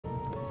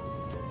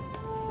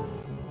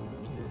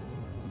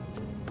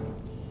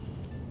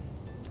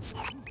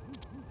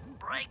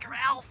Breaker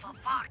Alpha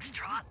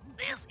Foxtrot,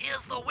 this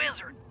is the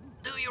Wizard.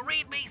 Do you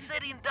read me,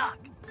 Sitting Duck?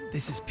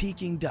 This is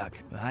Peking Duck.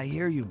 I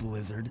hear you,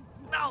 Blizzard.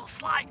 No,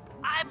 Sly,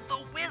 I'm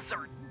the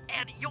Wizard,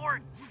 and you're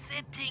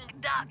Sitting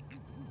Duck.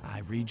 I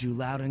read you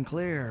loud and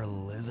clear,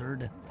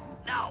 Lizard.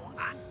 No,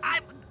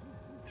 I'm...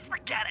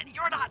 Forget it,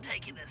 you're not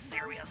taking this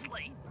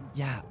seriously.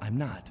 Yeah, I'm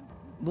not.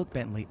 Look,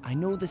 Bentley, I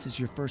know this is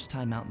your first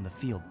time out in the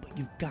field, but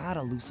you've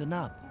gotta loosen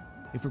up.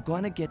 If we're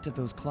gonna get to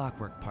those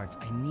clockwork parts,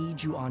 I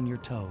need you on your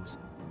toes.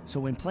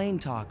 So in plain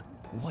talk,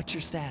 what's your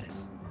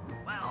status?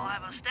 Well,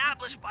 I've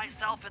established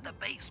myself in the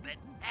basement,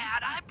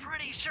 and I'm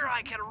pretty sure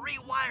I can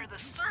rewire the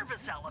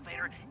service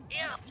elevator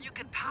if you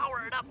can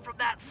power it up from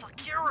that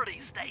security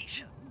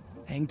station.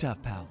 Hang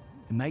tough, pal.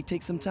 It might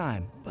take some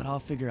time, but I'll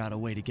figure out a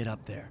way to get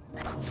up there.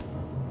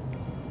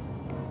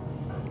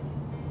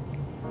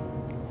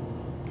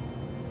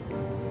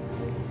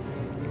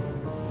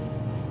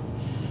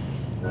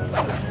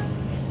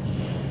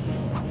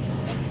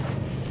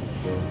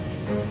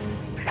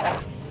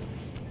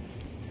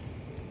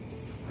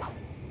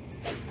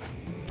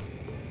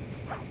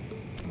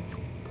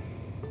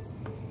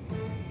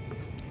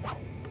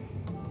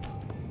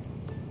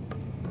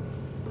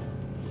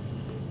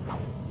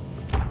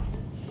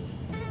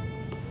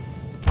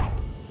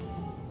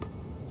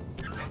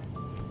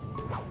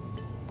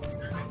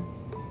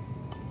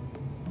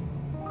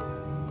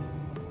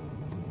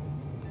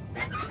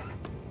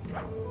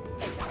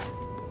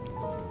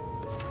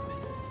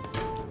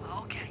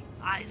 Okay,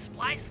 I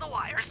spliced the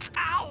wires.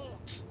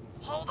 Ouch!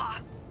 Hold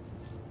on.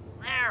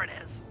 There it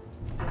is.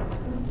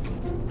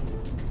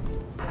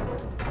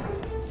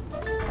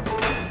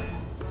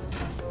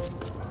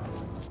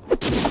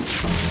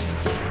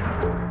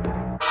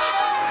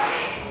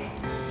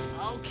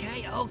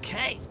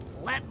 Okay.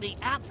 Let me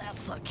at that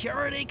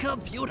security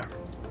computer.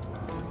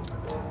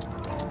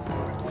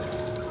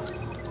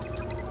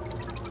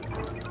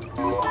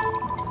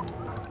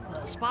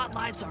 The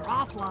spotlights are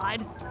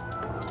offline.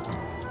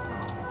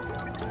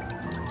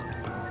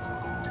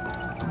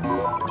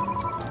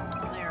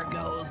 There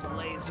goes the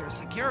laser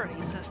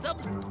security system.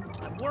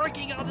 I'm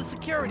working on the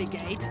security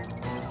gate.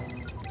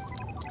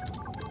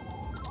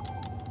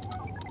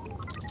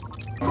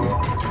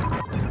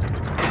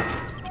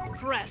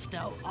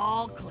 Presto,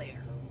 all clear.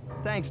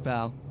 Thanks,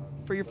 pal.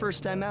 For your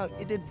first time out,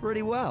 you did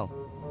pretty well.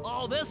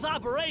 Oh, this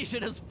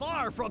operation is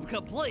far from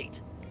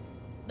complete.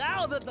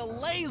 Now that the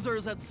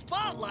lasers and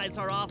spotlights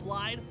are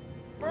offline,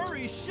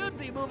 Murray should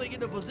be moving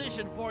into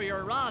position for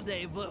your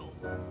rendezvous.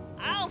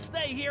 I'll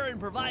stay here and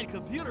provide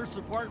computer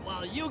support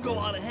while you go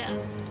on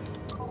ahead.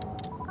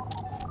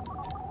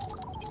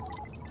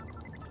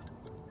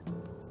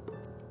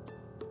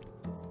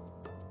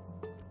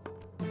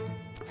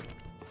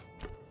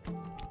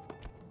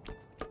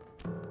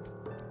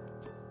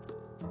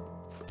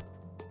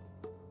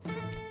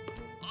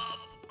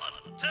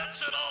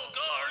 Attention all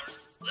guards,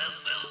 this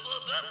is the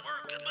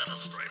network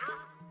administrator.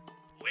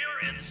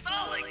 We're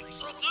installing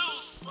some new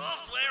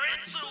software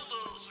into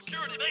the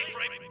security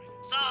mainframe,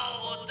 so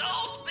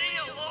don't be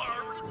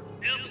alarmed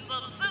if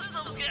some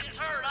systems get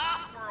turned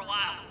off for a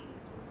while.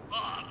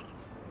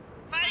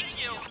 Thank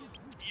you.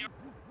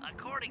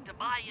 According to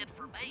my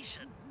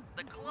information,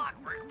 the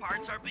clockwork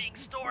parts are being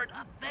stored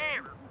up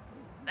there.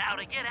 Now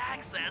to get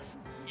access,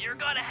 you're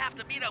gonna have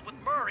to meet up with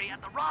Murray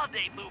at the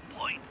rendezvous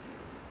point.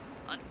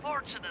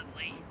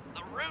 Unfortunately,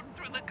 the route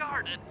through the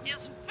garden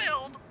is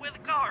filled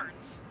with guards.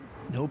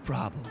 No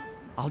problem.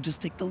 I'll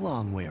just take the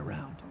long way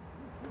around.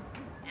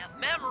 If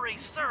memory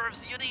serves,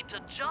 you need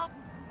to jump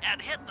and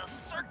hit the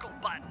circle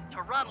button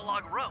to run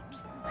along ropes.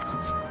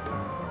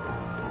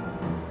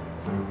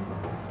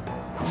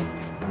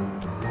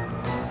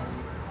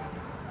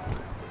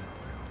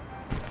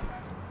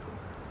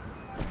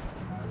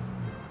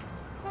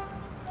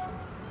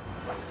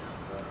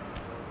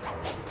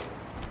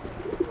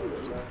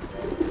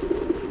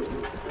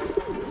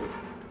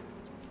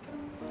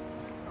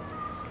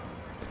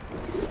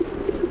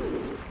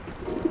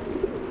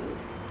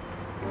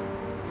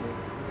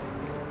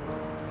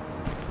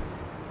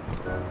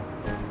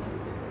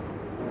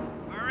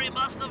 Murray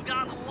must have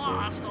gotten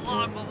lost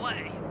along the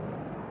way.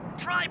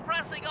 Try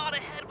pressing on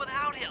ahead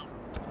without him.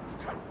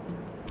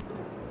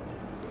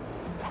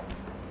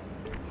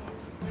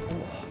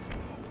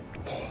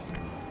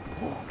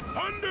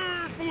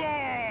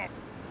 Thunderflop!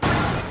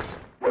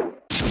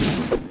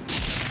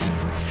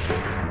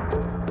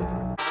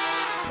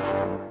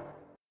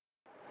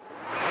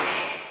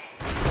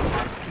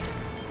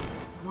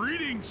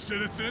 Greetings,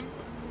 citizen.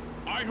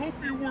 I hope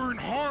you weren't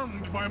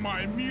harmed by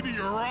my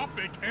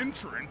meteoropic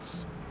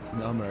entrance.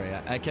 No, Murray,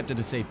 I kept at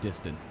a safe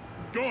distance.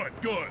 Good.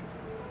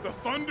 The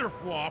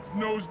Thunderflop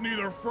knows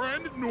neither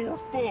friend nor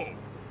foe,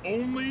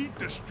 only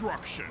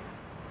destruction.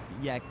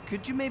 Yeah,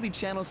 could you maybe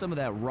channel some of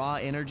that raw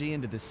energy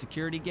into the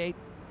security gate?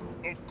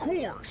 Of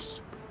course.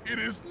 It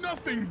is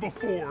nothing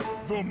before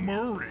the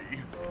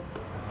Murray.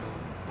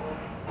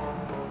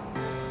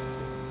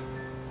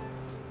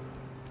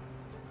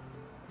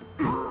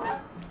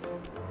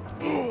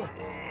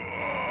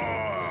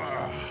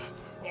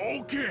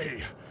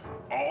 Okay,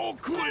 all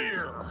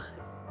clear.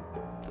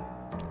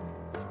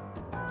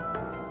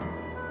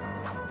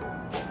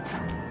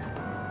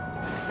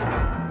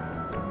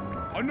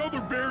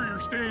 another barrier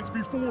stands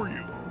before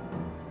you.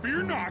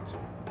 Fear not,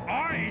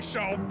 I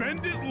shall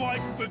bend it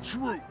like the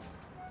truth.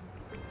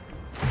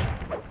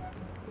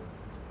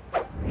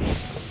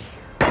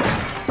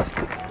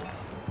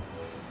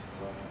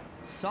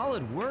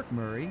 Solid work,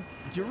 Murray.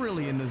 You're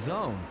really in the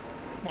zone.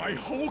 My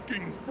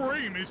hulking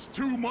frame is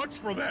too much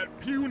for that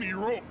puny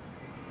rope.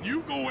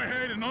 You go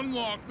ahead and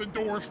unlock the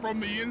doors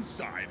from the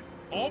inside.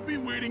 I'll be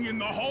waiting in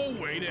the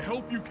hallway to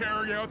help you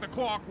carry out the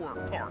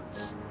clockwork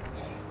parts.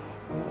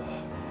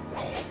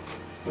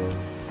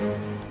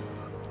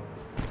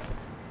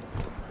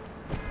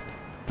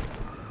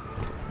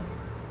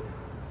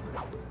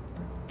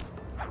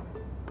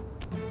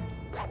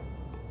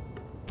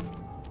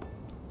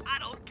 I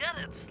don't get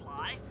it,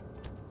 Sly.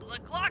 The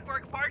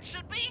clockwork part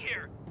should be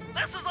here.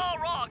 This is all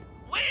wrong.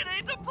 We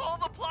need to pull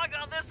the plug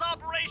on this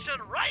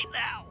operation right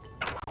now.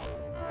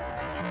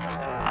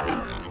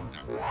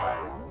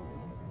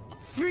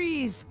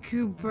 Freeze,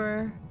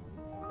 Cooper.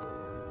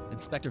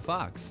 Inspector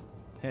Fox,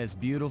 as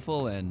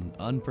beautiful and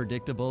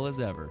unpredictable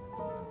as ever.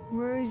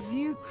 Whereas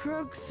you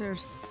crooks are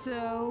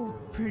so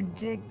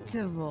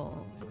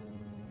predictable.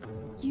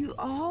 You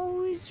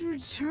always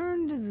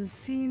return to the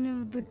scene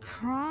of the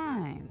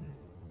crime.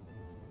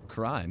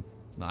 Crime?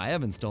 I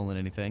haven't stolen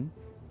anything.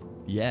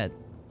 Yet.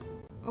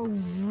 Oh,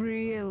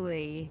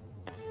 really?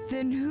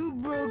 Then who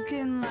broke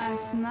in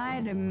last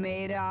night and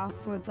made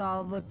off with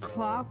all the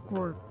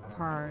clockwork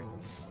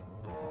parts?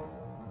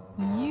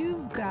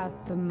 You've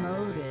got the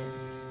motive.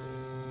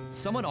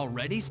 Someone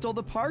already stole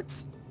the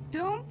parts?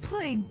 Don't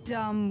play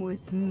dumb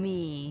with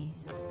me.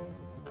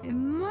 It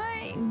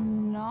might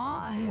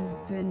not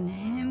have been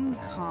him,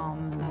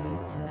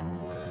 Carmelita.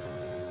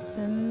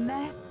 The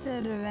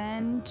method of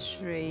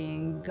entry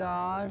and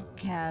guard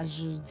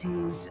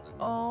casualties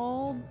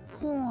all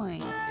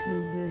point to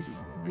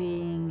this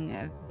being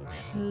a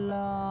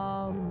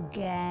claw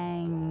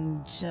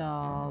gang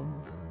job.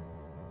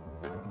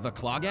 The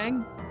Claw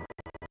Gang?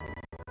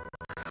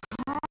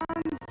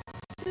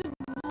 Constable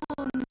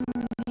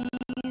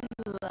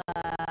Neela,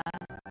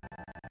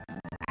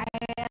 I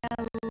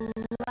allowed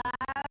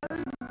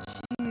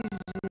you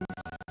to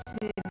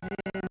sit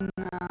in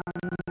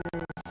on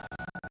this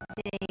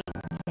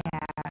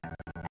stakeout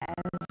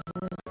as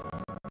a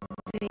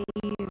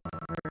favor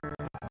to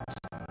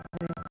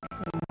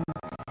the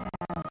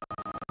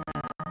Contessa.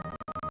 I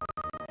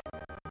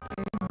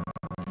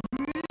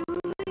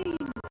really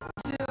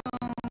don't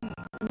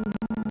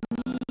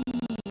need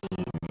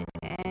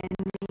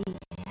any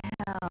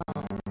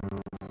help.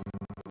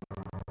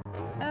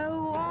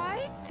 Oh,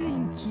 I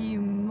think you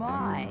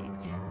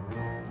might.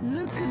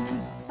 Look at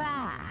the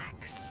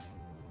facts.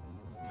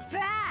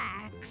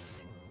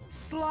 Facts?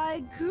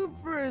 Sly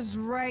Cooper's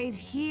right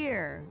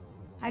here.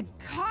 I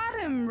caught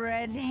him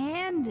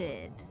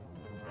red-handed.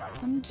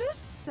 I'm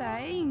just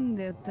saying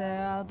that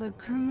there are other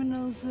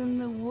criminals in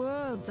the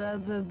world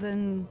other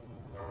than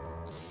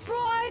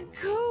Sly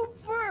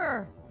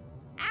Cooper!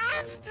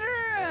 After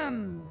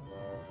him!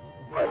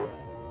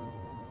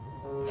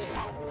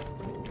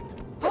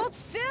 Hold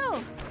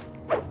still!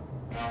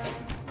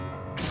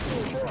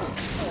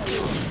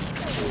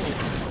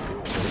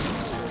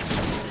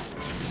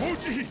 Oh,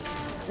 geez!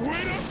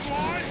 Wait up,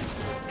 Sly!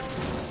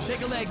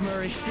 Shake a leg,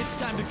 Murray. It's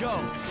time to go.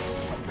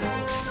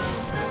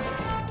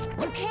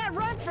 You can't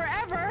run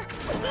forever!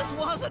 This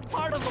wasn't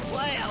part of the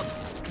plan.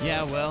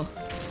 Yeah, well,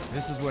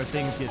 this is where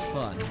things get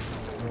fun.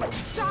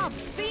 Stop,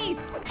 thief!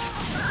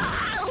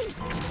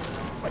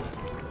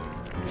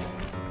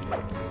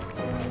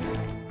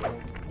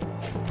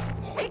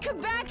 Hey,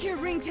 come back here,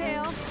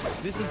 Ringtail!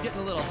 This is getting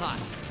a little hot.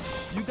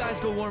 You guys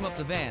go warm up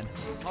the van.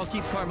 I'll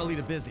keep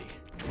Carmelita busy.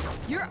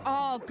 You're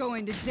all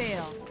going to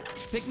jail.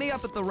 Pick me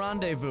up at the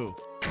rendezvous.